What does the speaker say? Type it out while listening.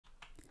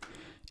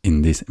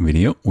In this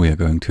video, we are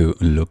going to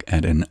look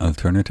at an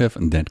alternative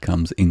that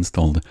comes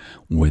installed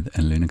with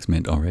a Linux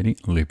Mint already,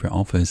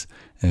 LibreOffice,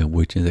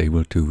 which is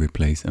able to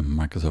replace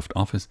Microsoft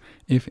Office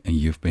if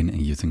you've been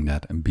using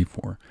that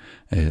before.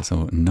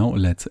 So now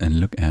let's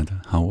look at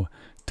how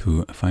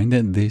to find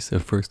this.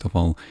 First of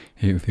all,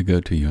 here if you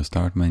go to your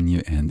Start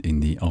menu and in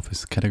the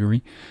Office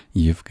category,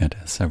 you've got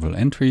several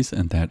entries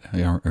and that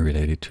are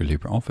related to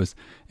LibreOffice.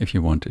 If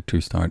you want to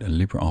start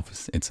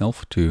LibreOffice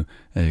itself to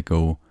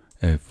go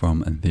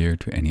from there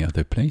to any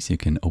other place, you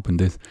can open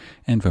this,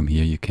 and from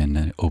here you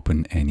can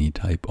open any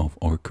type of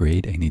or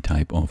create any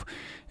type of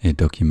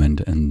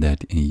document and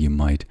that you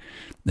might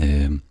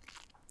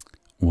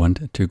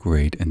want to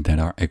create and that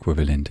are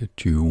equivalent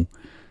to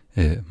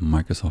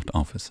Microsoft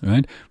Office,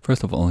 right?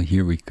 First of all,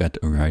 here we got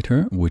a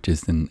Writer, which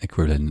is an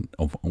equivalent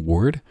of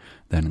Word,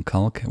 then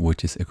Calc,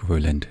 which is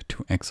equivalent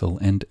to Excel,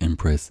 and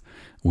Impress,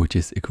 which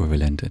is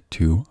equivalent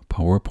to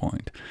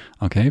PowerPoint.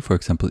 Okay, for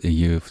example,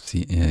 you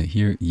see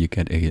here you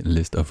get a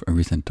list of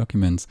recent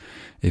documents.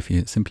 If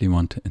you simply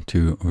want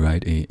to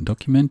write a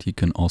document, you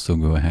can also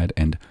go ahead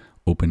and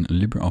open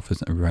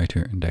LibreOffice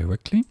Writer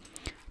directly.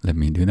 Let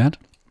me do that.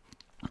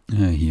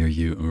 Here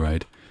you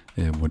write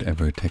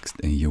whatever text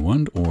you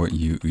want, or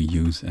you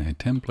use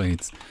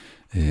templates,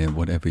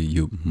 whatever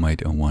you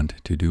might want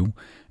to do,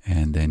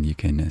 and then you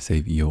can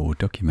save your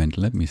document.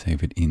 Let me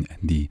save it in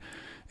the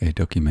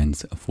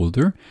documents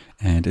folder.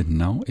 And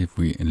now if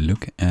we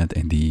look at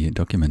the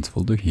documents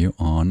folder here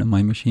on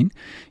my machine,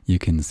 you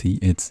can see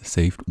it's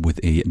saved with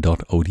a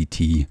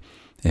 .odt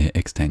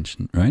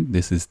extension, right?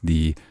 This is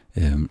the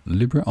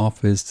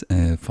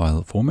LibreOffice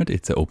file format.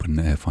 It's an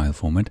open file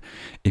format.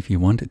 If you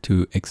want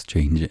to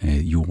exchange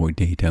your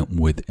data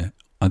with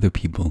other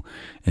people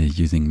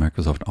using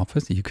Microsoft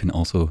Office, you can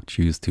also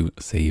choose to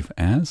save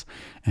as,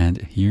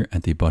 and here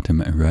at the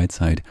bottom right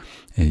side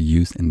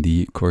use in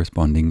the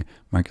corresponding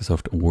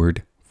Microsoft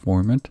Word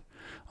format.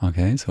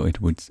 Okay, so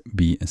it would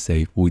be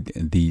saved with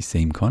the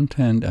same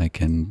content. I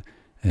can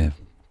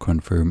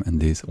confirm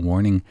this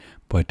warning,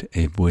 but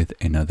with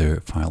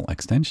another file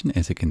extension.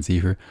 As you can see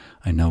here,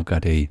 I now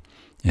got a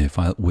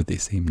file with the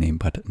same name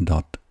but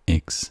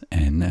 .x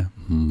in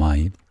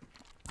my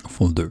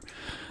folder.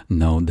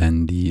 Now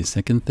then, the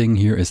second thing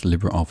here is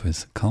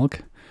LibreOffice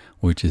Calc,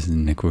 which is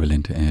an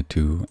equivalent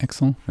to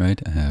Excel,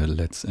 right?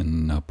 Let's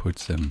now put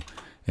some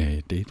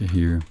data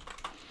here,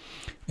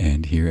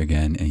 and here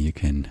again you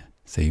can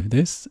save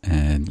this,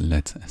 and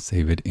let's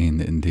save it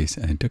in this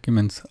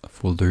documents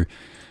folder.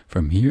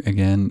 From here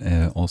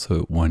again,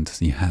 also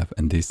once you have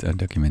this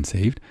document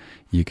saved,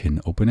 you can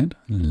open it.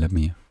 Let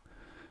me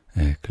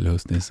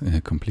close this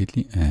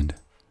completely and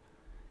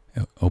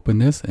open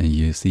this, and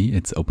you see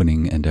it's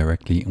opening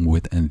directly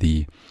with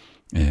the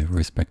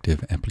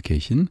respective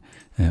application.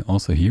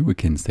 Also here we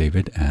can save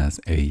it as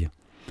a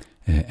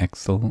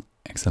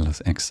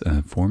XLSX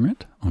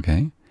format,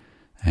 okay,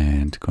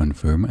 and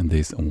confirm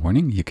this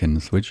warning. You can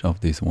switch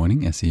off this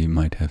warning, as you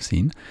might have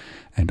seen,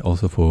 and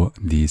also for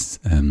these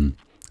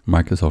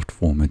Microsoft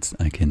formats,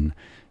 I can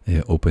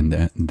open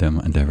them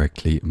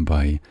directly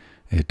by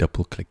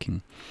double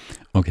clicking.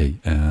 Okay,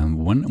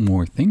 one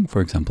more thing. For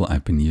example,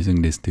 I've been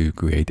using this to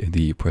create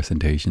the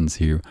presentations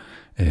here,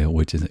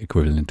 which is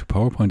equivalent to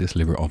PowerPoint, is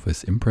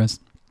LibreOffice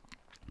Impress.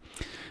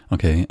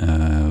 Okay,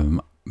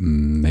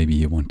 maybe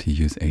you want to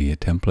use a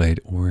template,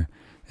 or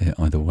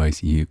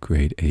otherwise you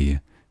create a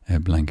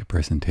blank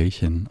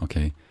presentation.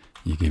 Okay,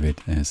 you give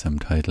it some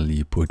title,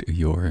 you put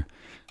your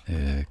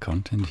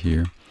content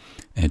here,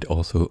 and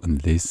also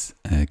this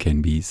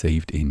can be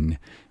saved in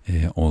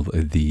all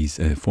of these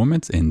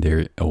formats in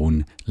their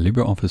own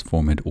LibreOffice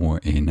format, or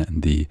in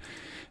the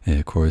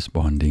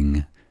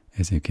corresponding,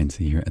 as you can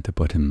see here at the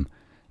bottom,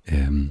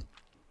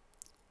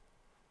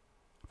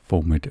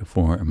 format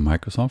for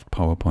Microsoft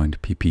PowerPoint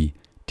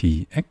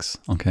PPTX.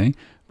 Okay,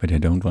 but I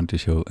don't want to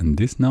show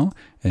this now.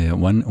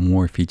 One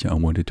more feature I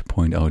wanted to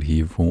point out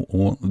here: for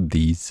all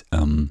these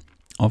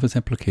Office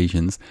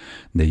applications,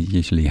 they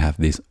usually have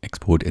this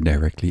export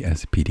directly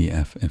as a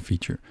PDF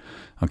feature.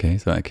 Okay,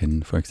 so I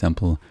can, for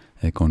example,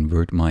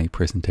 convert my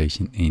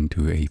presentation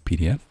into a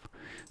PDF.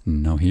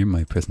 Now here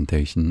my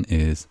presentation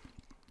is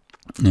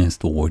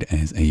stored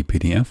as a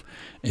PDF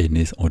and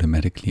is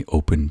automatically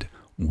opened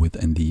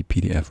within the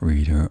PDF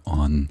reader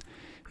on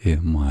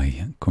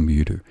my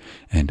computer.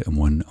 And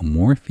one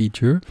more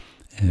feature,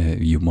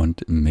 you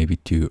want maybe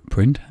to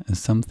print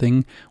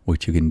something,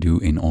 which you can do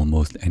in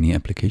almost any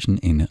application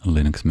in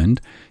Linux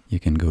Mint. You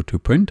can go to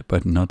print,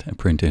 but not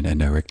print it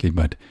directly,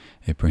 but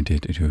print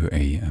it to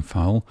a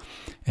file.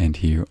 And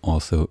here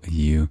also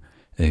you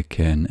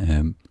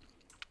can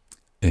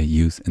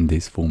use in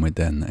this format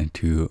then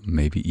to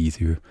maybe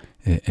easier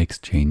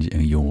exchange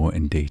your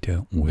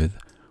data with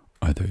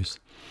others.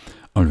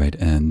 Alright,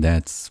 and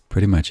that's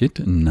pretty much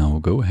it. Now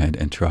go ahead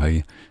and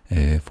try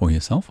for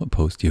yourself.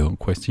 Post your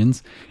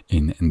questions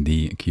in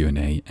the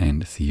Q&A,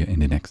 and see you in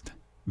the next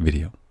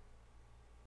video.